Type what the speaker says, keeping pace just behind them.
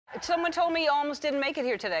someone told me you almost didn't make it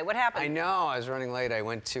here today. What happened? I know, I was running late. I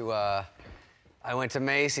went to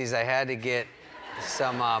Macy's. I had to get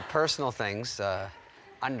some personal things,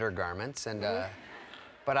 undergarments, and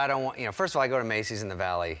but I don't want, you know, first of all, I go to Macy's in the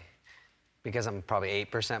Valley because I'm probably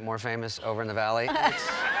 8% more famous over in the Valley.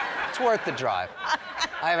 It's worth the drive.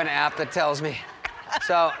 I have an app that tells me.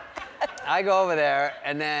 So I go over there,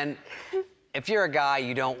 and then if you're a guy,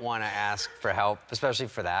 you don't want to ask for help, especially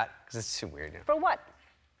for that, because it's too weird. You know? For what?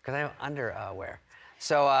 Because I have underwear.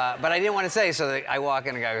 So, but I didn't want to say, so I walk in,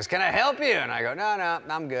 and the guy goes, "Can I help you?" And I go, no,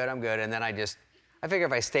 I'm good. And then I figure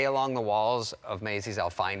if I stay along the walls of Macy's, I'll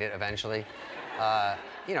find it eventually.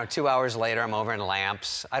 You know, 2 hours later, I'm over in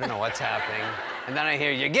Lamps. I don't know what's happening. And then I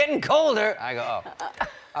hear, "You're getting colder." I go, "Oh,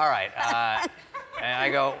 all right." And I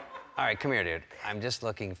go, "All right, come here, dude. I'm just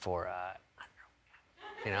looking for,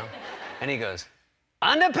 you know?" And he goes,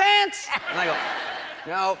 "Underpants?" And I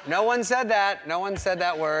go, no one said that. No one said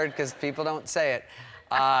that word, because people don't say it.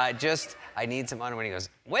 I need some underwear. And he goes,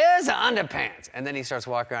 "Where's the underpants?" And then he starts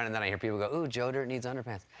walking around, and then I hear people go, "Ooh, Joe Dirt needs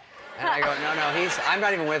underpants." And I go, no, I'm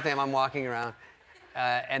not even with him. I'm walking around.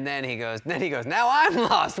 And then he goes, "Now I'm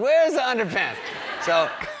lost. Where's the underpants?" So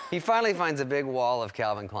he finally finds a big wall of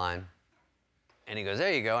Calvin Klein. And he goes,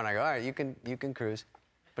 "There you go." And I go, "All right, you can cruise."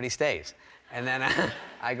 But he stays. And then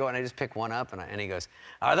I go and I just pick one up, and he goes,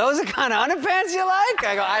 "Are those the kind of underpants you like?"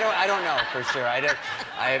 I go, I don't know for sure.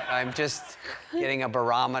 I'm just getting a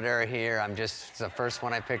barometer here. It's the first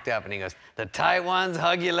one I picked up. And he goes, "The tight ones,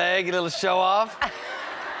 hug your leg, a little show off."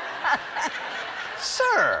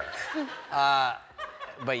 Sir.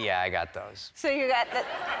 But yeah, I got those. So you got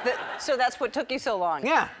so that's what took you so long.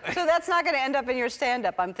 Yeah. So that's not going to end up in your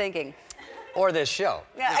stand-up, I'm thinking. Or this show.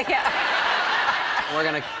 Yeah. We're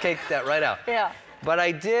gonna kick that right out. Yeah. But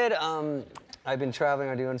I did, I've been traveling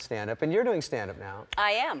or doing stand-up, and you're doing stand-up now.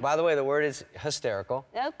 I am. By the way, the word is hysterical.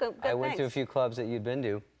 Oh, good, I went to a few clubs that you'd been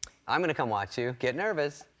to. I'm gonna come watch you. Get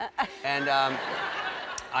nervous. And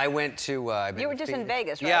I went to... you were just in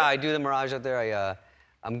Vegas, right? Yeah, I do the Mirage out there.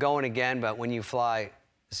 I'm going again, but when you fly,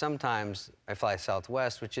 sometimes I fly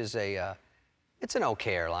Southwest, which is it's an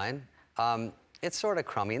okay airline. It's sort of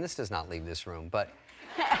crummy, and this does not leave this room, but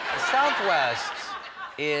Southwest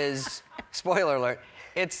is, spoiler alert,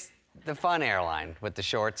 it's the fun airline with the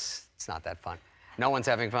shorts. It's not that fun. No one's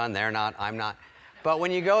having fun. They're not. I'm not. But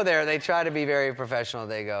when you go there, they try to be very professional.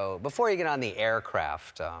 They go, "Before you get on the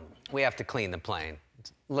aircraft, we have to clean the plane."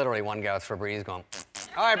 It's literally one guy with Febreze going,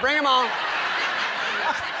 "All right, bring him on.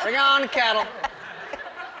 Bring on the cattle."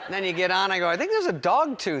 And then you get on, I go, "I think there's a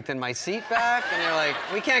dog tooth in my seat back." And you're like,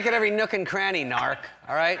 "We can't get every nook and cranny, narc,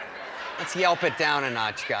 all right? Let's Yelp it down a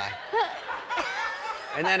notch, guy."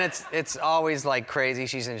 And then it's always like crazy.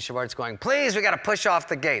 She's in shorts going, "Please, we gotta push off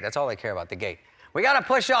the gate." That's all they care about, the gate. "We gotta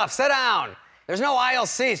push off, sit down. There's no aisle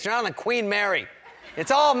seats, you're not on the Queen Mary.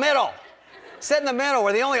 It's all middle. Sit in the middle,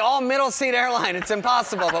 we're the only all middle seat airline. It's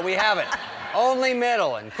impossible, but we have it. Only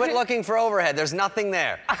middle, and quit looking for overhead, there's nothing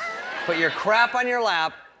there. Put your crap on your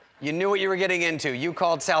lap, you knew what you were getting into. You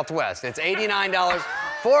called Southwest. It's $89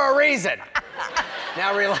 for a reason.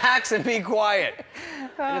 Now relax and be quiet."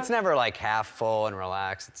 And it's never like half full and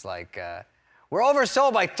relaxed. It's like, "We're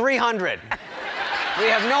oversold by 300. We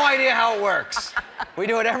have no idea how it works. We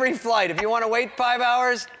do it every flight. If you want to wait 5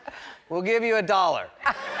 hours, we'll give you $1.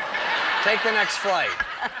 Take the next flight."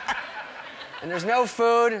 And there's no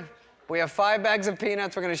food. We have 5 bags of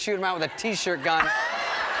peanuts. We're going to shoot them out with a T-shirt gun.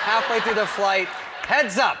 Halfway through the flight,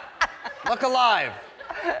 heads up. Look alive.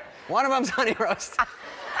 One of them's honey roast.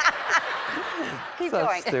 Keep so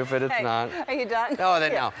going. Stupid, it's not. Are you done? No,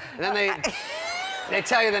 no. And then they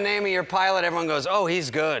tell you the name of your pilot. Everyone goes, "Oh,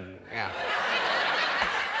 he's good." Yeah.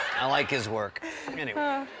 I like his work.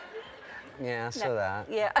 Anyway. Yeah, so that.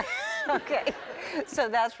 Yeah. Okay. So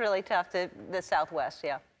that's really tough, the Southwest,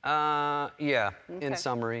 yeah. Yeah, Okay. in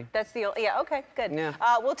summary. That's yeah, okay, good. Yeah.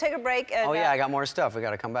 We'll take a break. And, Oh, yeah, I got more stuff. We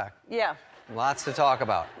got to come back. Yeah. Lots to talk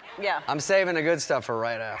about. Yeah. I'm saving the good stuff for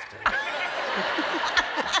right after.